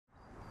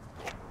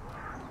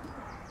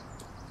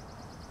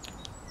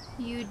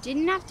You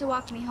didn't have to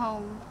walk me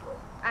home.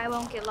 I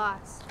won't get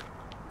lost.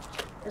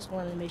 Just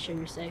wanted to make sure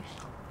you're safe.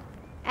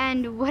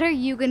 And what are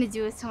you gonna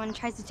do if someone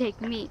tries to take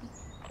me?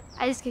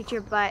 I just kicked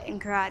your butt in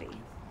karate.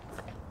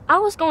 I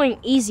was going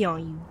easy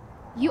on you.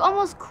 You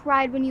almost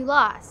cried when you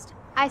lost.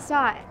 I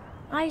saw it.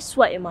 I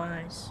sweat in my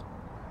eyes.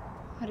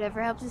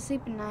 Whatever helps you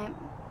sleep at night.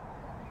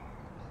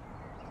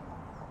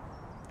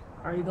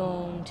 Are you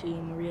going to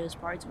Maria's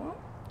party tomorrow?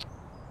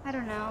 I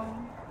don't know.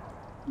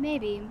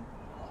 Maybe.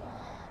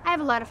 I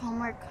have a lot of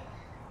homework.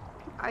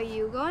 Are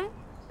you going?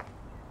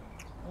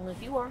 Only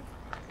if you are.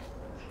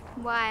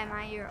 Why am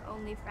I your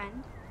only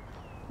friend?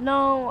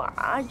 No,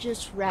 I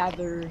just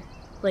rather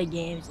play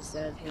games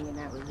instead of hanging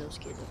out with those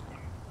kids up there.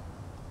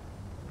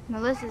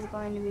 Melissa's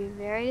going to be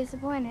very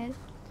disappointed.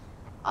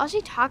 All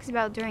she talks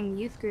about during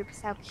youth group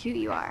is how cute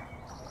you are.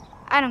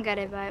 I don't get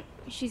it, but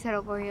she's head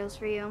over heels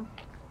for you.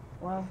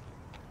 Well,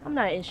 I'm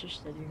not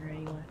interested in her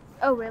anyway.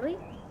 Oh, really?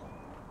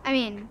 I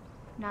mean,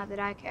 not that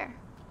I care.